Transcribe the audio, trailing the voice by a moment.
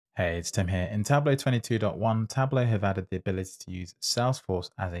Hey, it's Tim here. In Tableau 22.1, Tableau have added the ability to use Salesforce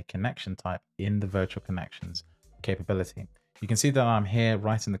as a connection type in the virtual connections capability. You can see that I'm here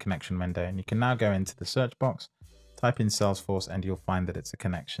right in the connection window, and you can now go into the search box, type in Salesforce, and you'll find that it's a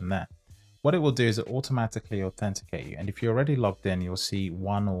connection there. What it will do is it automatically authenticate you. And if you're already logged in, you'll see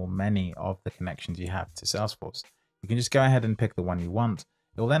one or many of the connections you have to Salesforce. You can just go ahead and pick the one you want.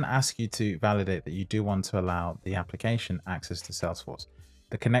 It will then ask you to validate that you do want to allow the application access to Salesforce.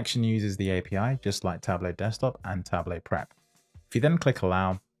 The connection uses the API, just like Tableau Desktop and Tableau Prep. If you then click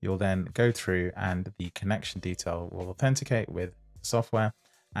Allow, you'll then go through and the connection detail will authenticate with the software,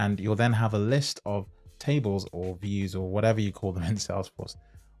 and you'll then have a list of tables or views or whatever you call them in Salesforce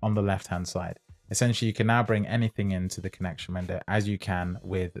on the left-hand side. Essentially, you can now bring anything into the connection window as you can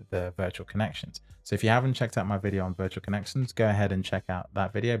with the virtual connections. So if you haven't checked out my video on virtual connections, go ahead and check out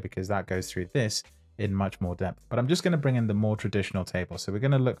that video because that goes through this in much more depth. But I'm just going to bring in the more traditional table. So we're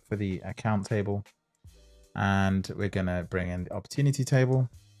going to look for the account table, and we're going to bring in the opportunity table.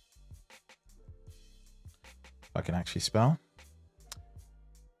 If I can actually spell.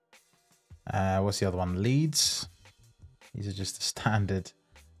 What's the other one? Leads. These are just the standard.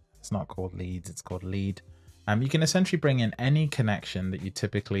 It's not called leads, it's called lead. You can essentially bring in any connection that you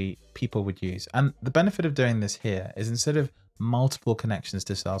typically people would use. And the benefit of doing this here is instead of multiple connections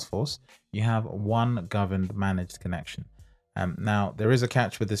to Salesforce, you have one governed managed connection. Now, there is a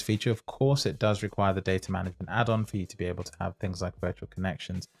catch with this feature. Of course, it does require the data management add-on for you to be able to have things like virtual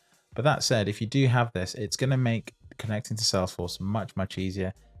connections. But that said, if you do have this, it's going to make connecting to Salesforce much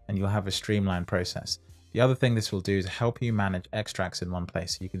easier, and you'll have a streamlined process. The other thing this will do is help you manage extracts in one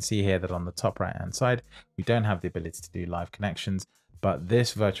place. You can see here that on the top right-hand side, we don't have the ability to do live connections, but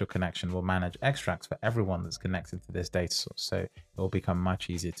this virtual connection will manage extracts for everyone that's connected to this data source. So it will become much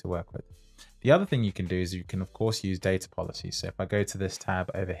easier to work with. The other thing you can do is you can, of course, use data policies. So if I go to this tab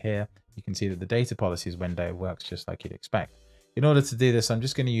over here, you can see that the data policies window works just like you'd expect. In order to do this, I'm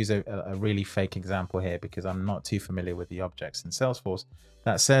just going to use a really fake example here because I'm not too familiar with the objects in Salesforce.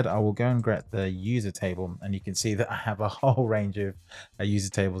 That said, I will go and get the user table, and you can see that I have a whole range of user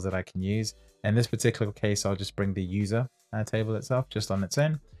tables that I can use. In this particular case, I'll just bring the user table itself just on its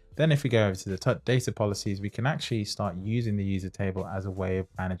own. Then if we go over to the data policies, we can actually start using the user table as a way of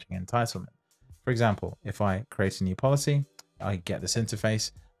managing entitlement. For example, if I create a new policy, I get this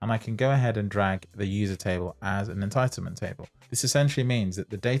interface, and I can go ahead and drag the user table as an entitlement table. This essentially means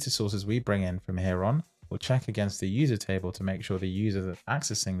that the data sources we bring in from here on will check against the user table to make sure the user that's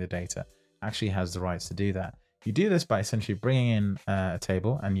accessing the data actually has the rights to do that. You do this by essentially bringing in a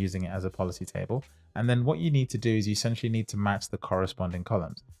table and using it as a policy table. And then what you need to do is you essentially need to match the corresponding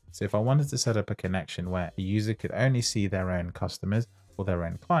columns. So if I wanted to set up a connection where a user could only see their own customers or their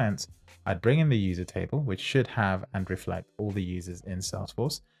own clients, I'd bring in the user table, which should have and reflect all the users in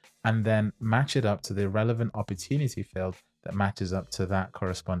Salesforce, and then match it up to the relevant opportunity field that matches up to that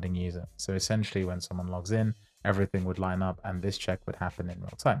corresponding user. So essentially when someone logs in, everything would line up and this check would happen in real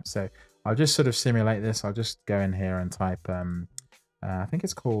time. So I'll just sort of simulate this. I'll just go in here and type, I think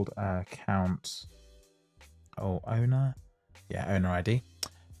it's called account owner. Yeah, owner ID.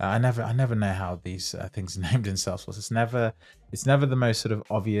 I never know how these things are named in Salesforce. It's never the most sort of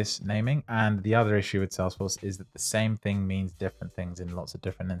obvious naming. And the other issue with Salesforce is that the same thing means different things in lots of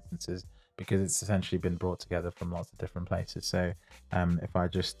different instances because it's essentially been brought together from lots of different places. So if I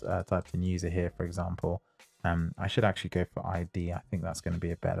just typed in user here, for example, I should actually go for ID. I think that's going to be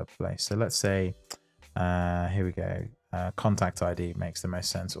a better place. So let's say, here we go. Contact ID makes the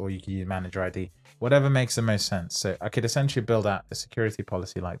most sense, or you can use manager ID, whatever makes the most sense. So I could essentially build out a security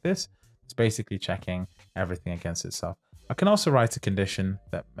policy like this. It's basically checking everything against itself. I can also write a condition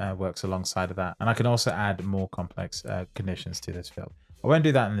that works alongside of that. And I can also add more complex conditions to this field. I won't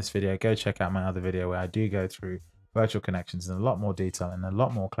do that in this video. Go check out my other video where I do go through virtual connections in a lot more detail and a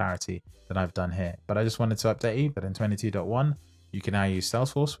lot more clarity than I've done here. But I just wanted to update you that in 22.1, you can now use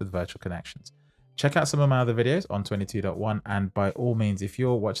Salesforce with virtual connections. Check out some of my other videos on 22.1, and by all means, if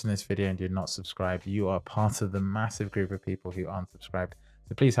you're watching this video and you're not subscribed, you are part of the massive group of people who aren't subscribed.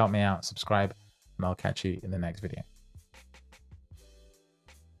 So please help me out, subscribe, and I'll catch you in the next video.